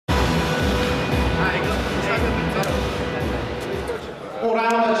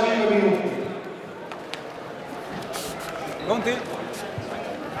round a 5 minuti. Pronti?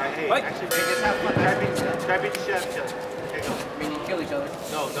 Hey, actually, just have fun. Try beat the chef each other. Okay, go. Meaning kill each other.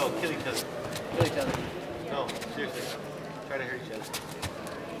 No, kill each other. Kill each other. No, seriously. Try to hurt each other.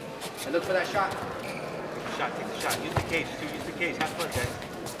 And look for that shot. Take the shot. Use the cage, too. Use the cage. Have fun, guys.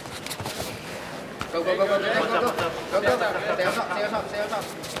 Go. Stay on top.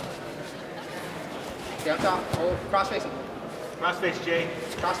 Stay on top. Hold. Cross facing. Cross face, Jay.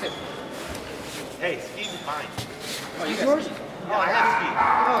 Cross face. Hey, Ski's fine. Oh, you yours? Oh, I have Ski.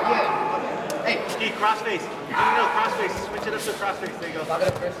 Oh, yeah. Hey. Ski, cross face. No, cross face. Switch it up to cross face. There you go. Lock it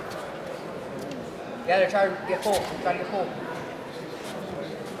up, Chris. Yeah, try to get full. Try to get full.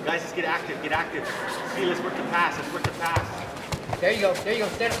 Guys, just get active. Ski, let's work the pass. There you go. Stand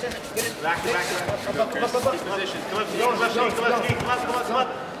up. Get it. Back. Up. Position. Come up.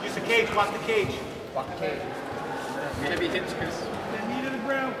 Use the cage. Walk the cage. Heavy hits, Chris. Knee to the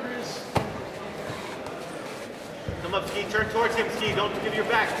ground, Chris. Come up, Ski. Turn towards him, Ski. Don't give your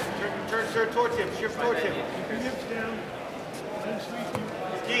back. Turn towards him. Shift towards him. Keep your hips down. Let him sweep you.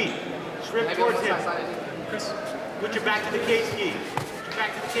 Ski. Shrimp towards him. Chris. Put your back to the cage, Ski. Put your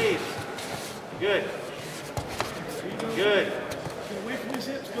back to the cage. Good. Get away from his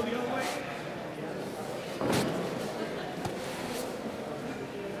hips. Go the other way.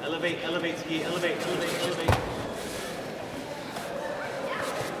 Elevate, Ski. Elevate.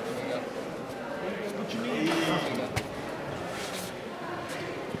 Put your knee in. Use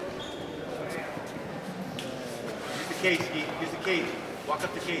the cage, Ski. Use the cage. Walk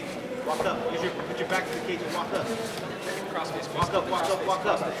up the cage. Walk up. Put your back to the cage and walk up. Crossface. Walk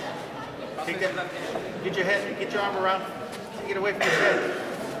up. Take that. Get your arm around. Get away from his head.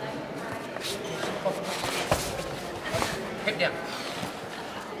 Hip down.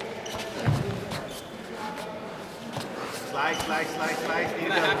 Slide.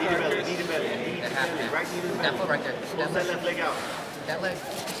 Knee to belly. Right knee to the belly. That foot right there. Pull that left leg out. That leg.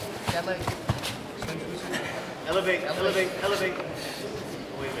 Elevate. Wait a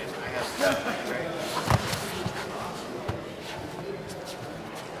minute. I have right.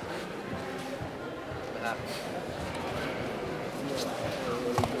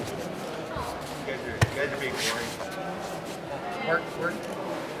 You guys are being boring. Work.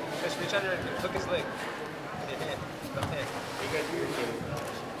 Chris, reach under and hook his leg. Left hand. You guys are irritating.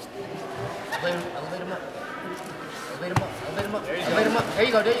 Elevate him up. There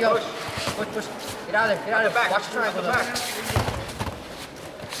you go. Push. Get out of there. Back. Watch the triangle. Back.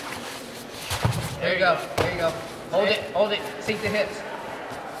 There you go. Hold it. Sink the hips.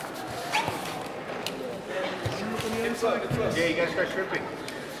 Hips up. Yeah, you guys start shrimping.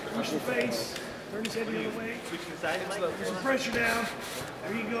 Push the face. Turn his head the other way. Switching the side, Mike. Put some pressure down.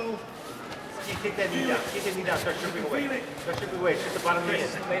 There you go. Take that knee down. Start stripping away. Strip the bottom of your head.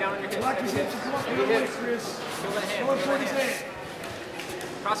 Lay down on your hips. Lock his hips and come up the other way, Chris. Feel that hand. Go toward his hand.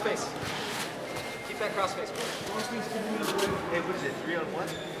 Cross face. Keep that cross face. Cross face to the other way. Hey, what is it? 3 on 1?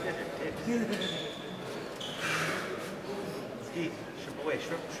 Ski, strip away.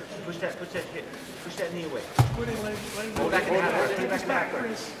 Push that hip. Push that knee away. Put it, let him Go go. back in the half guard. Take his back,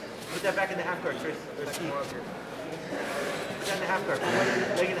 Chris. Put that back in the half guard, Chris. Or Ski. Put that in the half guard. Put one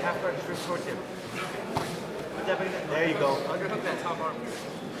leg in the half guard and strip towards him. Put that back in there you go. Underhook that top arm.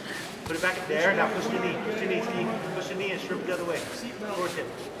 Put it back there. Now push the knee. Ski. Push the knee and strip the other way. Towards him.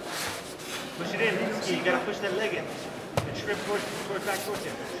 Push it in, Ski. You gotta push that leg in. And strip back towards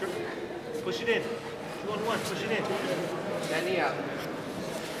him. Strip. Push it in. 2 on 1. Push it in. That knee out.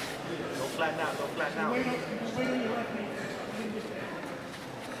 Don't flatten out. Wait on your left knee.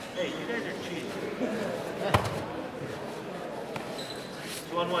 Hey, you guys are cheating.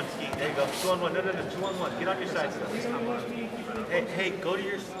 2 on 1, Ski. There you go. 2 on 1. No. 2 on 1. Get on your side, sir. He's on your left knee. Keep it in. Hey, go to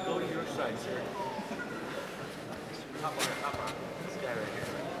your side, sir. Hop on. This guy right here.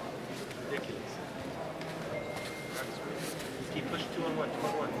 Ridiculous. Ski, push 2 on 1.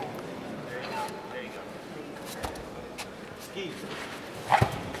 There you go. Ski.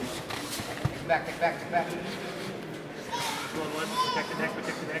 Back. 2 on 1. Protect the neck.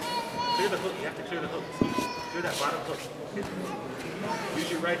 Clear the hook. You have to clear the hook. Ski. Clear that bottom hook. Use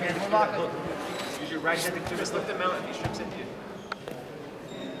your right hand to clear that hook. Use your right hand to clear the Just hook. lift him out if he strips into you.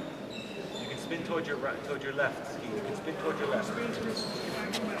 You can spin towards your right, towards your left. Ski. You can spin towards your left. Spin, Chris. Get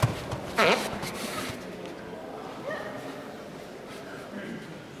back on that.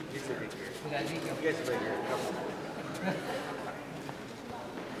 You guys are right here. Come on.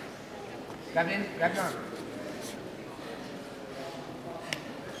 Grab it in. Grab your arm.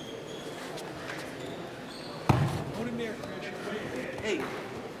 Hold him there, Chris. Hey,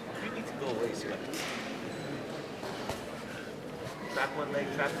 you need to go away, sir. Trap one leg,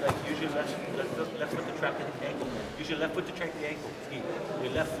 trap leg. Use your left foot to trap the ankle. Use your left foot to track the ankle. Ski.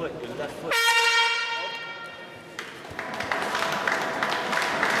 Your left foot, your left foot.